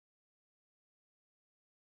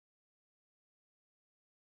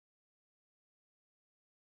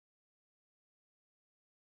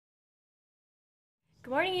Good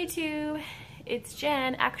morning, YouTube. It's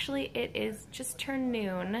Jen. Actually, it is just turned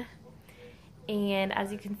noon, and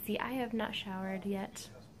as you can see, I have not showered yet.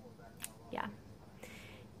 Yeah.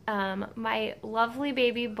 My lovely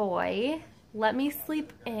baby boy let me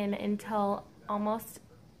sleep in until almost,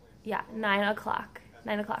 9 o'clock.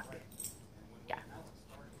 9 o'clock. Yeah.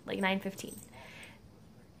 Like 9:15.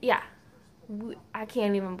 Yeah. I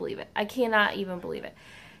can't even believe it. I cannot even believe it.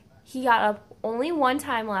 He got up only one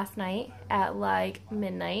time last night at like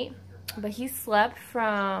midnight, but he slept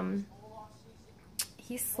from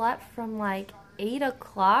like 8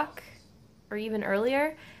 o'clock or even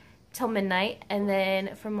earlier till midnight, and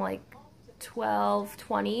then from like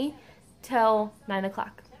 12:20 till 9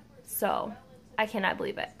 o'clock. So I cannot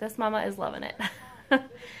believe it. This mama is loving it.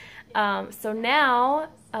 So now,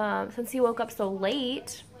 since he woke up so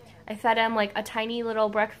late, I fed him like a tiny little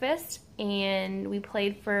breakfast and we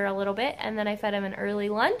played for a little bit, and then I fed him an early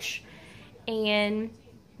lunch, and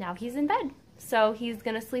now he's in bed. So he's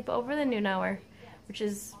gonna sleep over the noon hour, which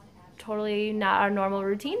is totally not our normal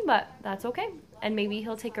routine, but that's okay. And maybe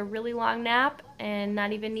he'll take a really long nap and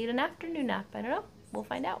not even need an afternoon nap. I don't know. We'll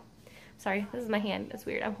find out. Sorry, this is my hand. It's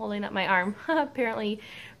weird. I'm holding up my arm. apparently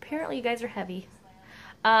you guys are heavy.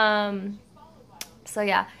 So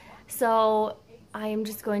yeah. So I'm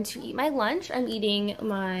just going to eat my lunch. I'm eating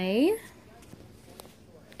my,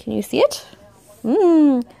 can you see it?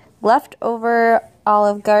 Leftover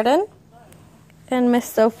Olive Garden. And Miss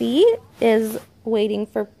Sophie is waiting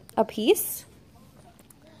for a piece.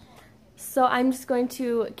 So I'm just going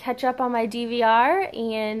to catch up on my DVR,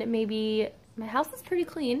 and maybe, my house is pretty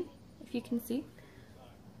clean, if you can see.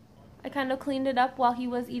 I kind of cleaned it up while he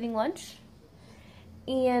was eating lunch.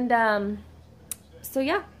 And so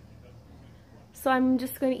yeah. So I'm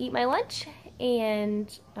just going to eat my lunch and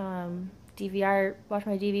watch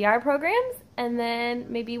my DVR programs, and then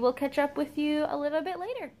maybe we'll catch up with you a little bit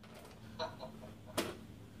later. Are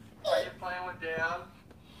you playing with Dad?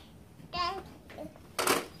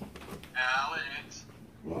 Alex.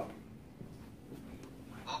 What?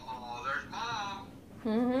 Uh-oh, there's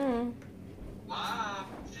Mom. Mom,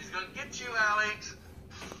 she's gonna get you, Alex.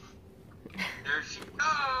 There she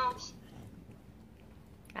comes.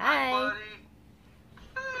 Hi. Buddy.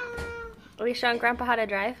 Are we showing Grandpa how to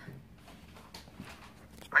drive?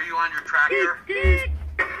 Are you on your tractor?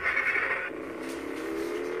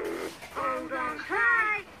 Hold on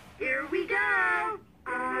tight, here we go.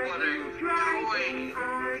 What are you doing?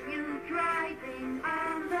 Are you driving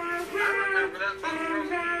on the I road? remember that song On from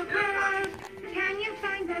the road. Can you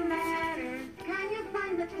find the letters? Can you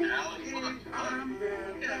find the Alex, pictures? look. On the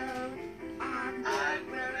road, on the I'm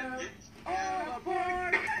gonna road. get All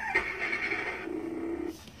aboard.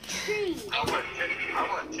 C, I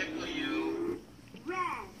want to tickle you. red,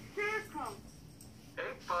 circle.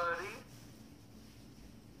 Hey, buddy.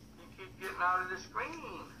 You keep getting out of the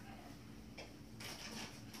screen.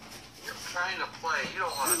 You're trying to play. You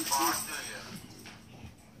don't want to talk, do you?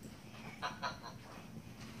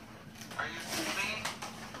 Are you sleeping?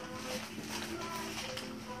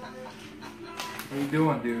 What are you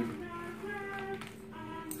doing, dude?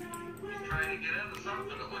 He's trying to get into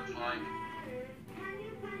something, it looks like.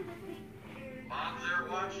 Mom's there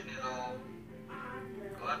watching you, though.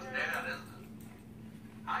 Well, that's Dad, isn't it?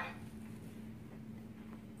 Hi.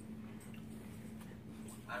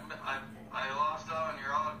 I lost out on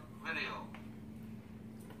your own video.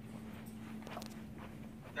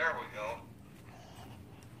 There we go.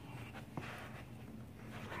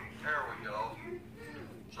 There we go.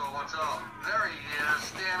 So what's up? There he is,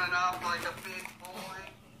 standing up like a big boy.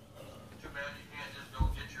 Too bad you can't just go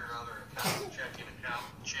get your other account, checking account,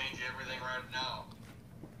 and change everything right now.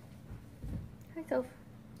 Hi, Soph.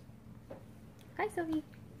 Hi, Sophie.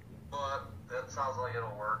 But that sounds like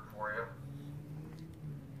it'll work for you.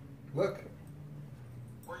 Look.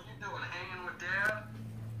 What are you doing, hanging with Dad?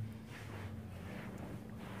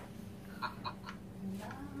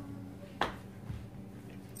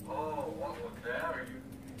 Oh, what was that?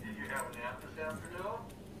 Did you have a nap this afternoon?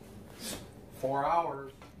 4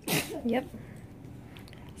 hours. Yep.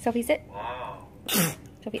 Sophie, sit. Wow.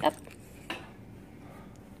 Sophie, up.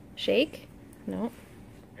 Shake. No.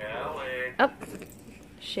 Alex. Up.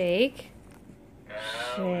 Shake.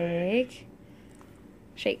 Alex. Shake.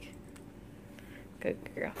 Shake. Good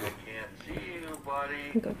girl. I can't see you,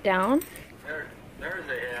 buddy. Go down. There's a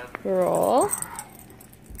hand. Roll.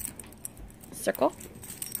 Circle.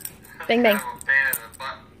 Bang, bang.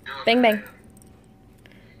 Bang, bang.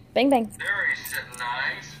 Bang, bang. There he's sitting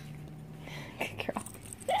nice. Good girl.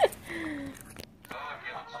 Oh,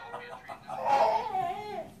 give Sophie a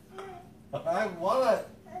treat. I want it.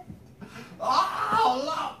 Oh,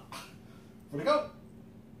 no. Where'd it go?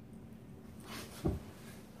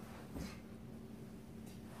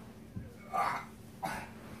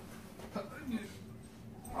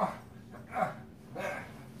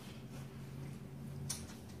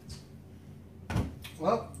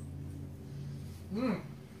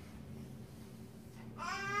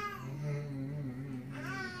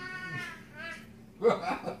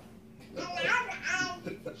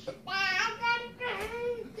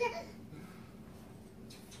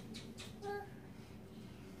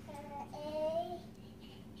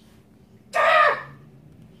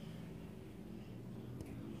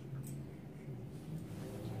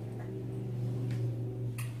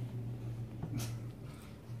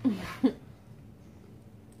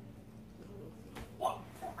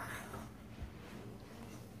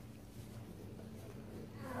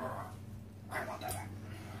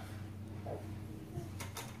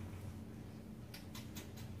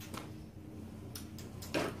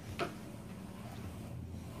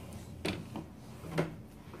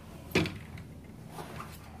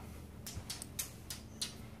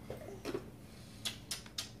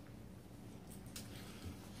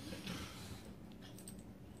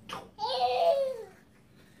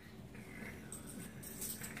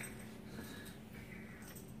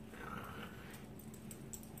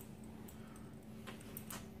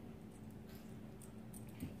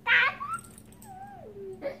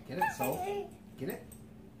 Get it, Soph. Get it.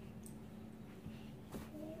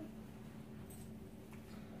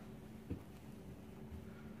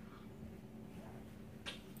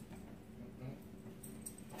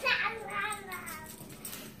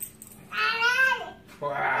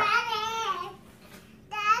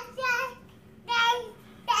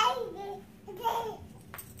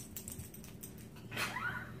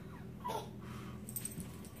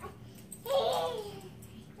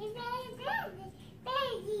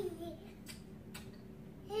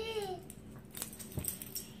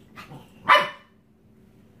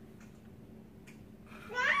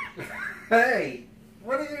 Hey,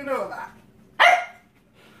 what are you doing that?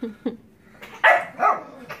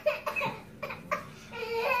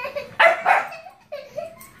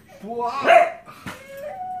 Wow.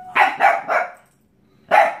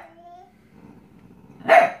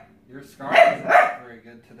 Your scarf is not very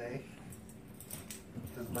good today.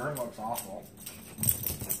 This burn looks awful.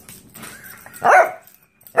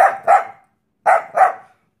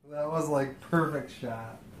 That was like perfect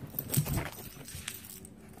shot.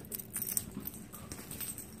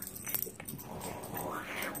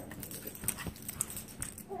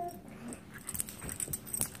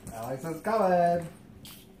 Alex is coming.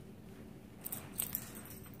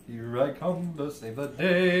 Here I come to save the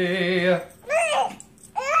day.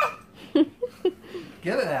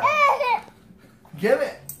 Get it out. Get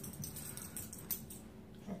it.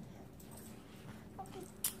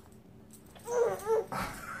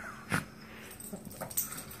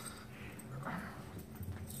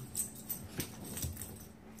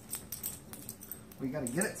 We gotta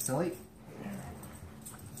get it, silly.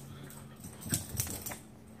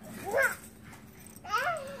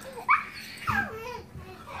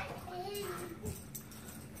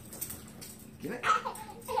 Get it.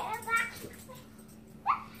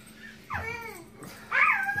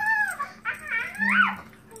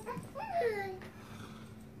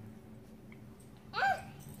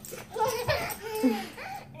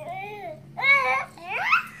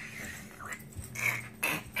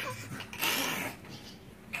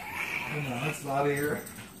 No, it's not here.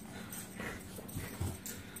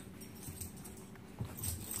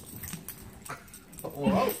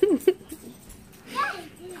 Whoa.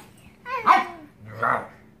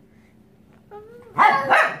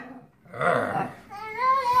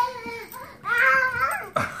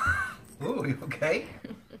 Ooh, you okay?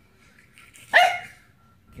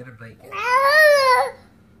 Get a blanket.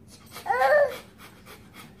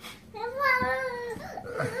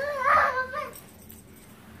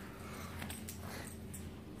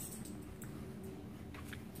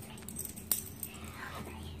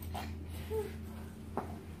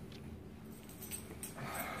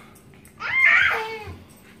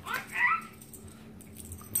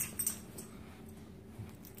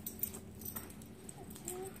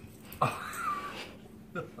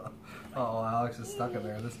 Oh, Alex is stuck in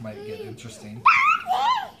there. This might get interesting.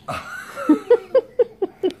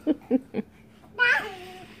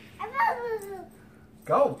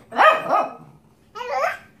 Go.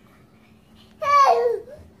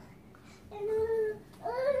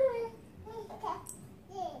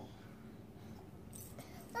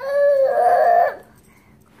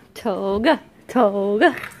 Toga,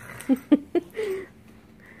 toga.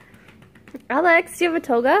 Alex, do you have a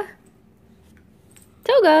toga?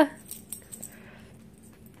 Toga.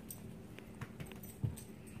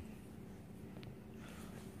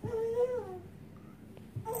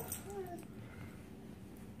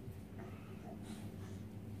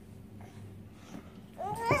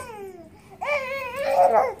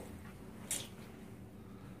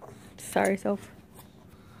 Sorry, Soph.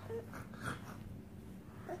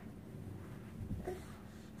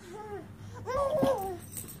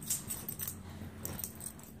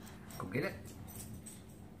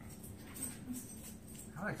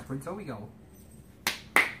 Where'd Zoe go?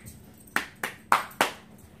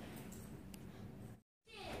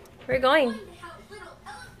 Where are you going?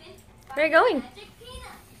 Where are you going?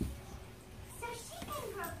 So she can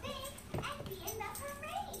grow big and be in the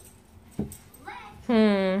parade. Let's Hmm.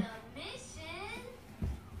 the mission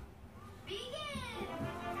begin.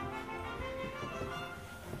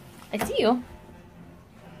 I see you.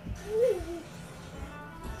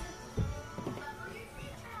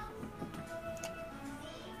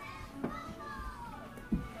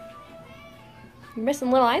 You're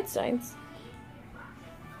missing little Einsteins.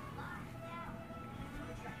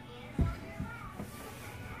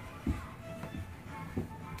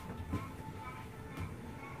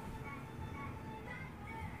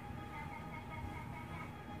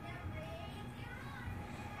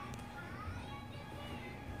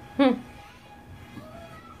 Hmm.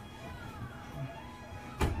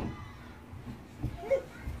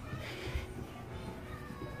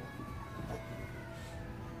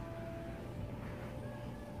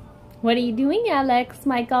 What are you doing, Alex,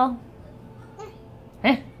 Michael?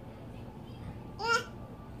 Huh?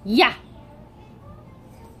 Yeah.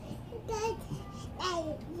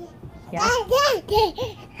 Yeah.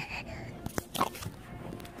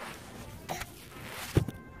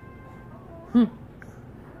 Hmm.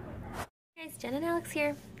 Guys, Jen and Alex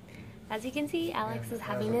here. As you can see, Alex is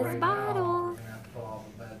having his bottle.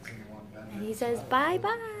 And he says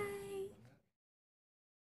bye-bye.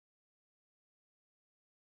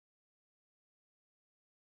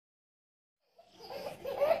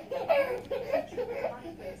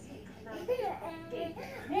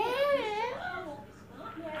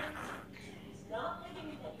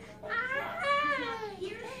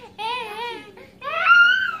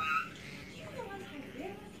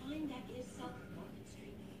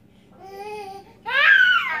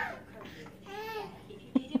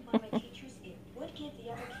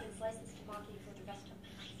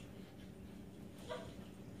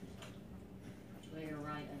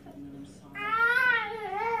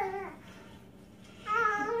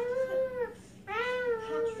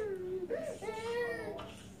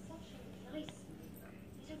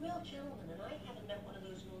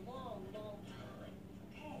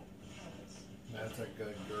 That's a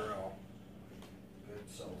good girl. Good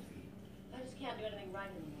Sophie. I just can't do anything right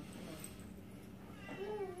anymore.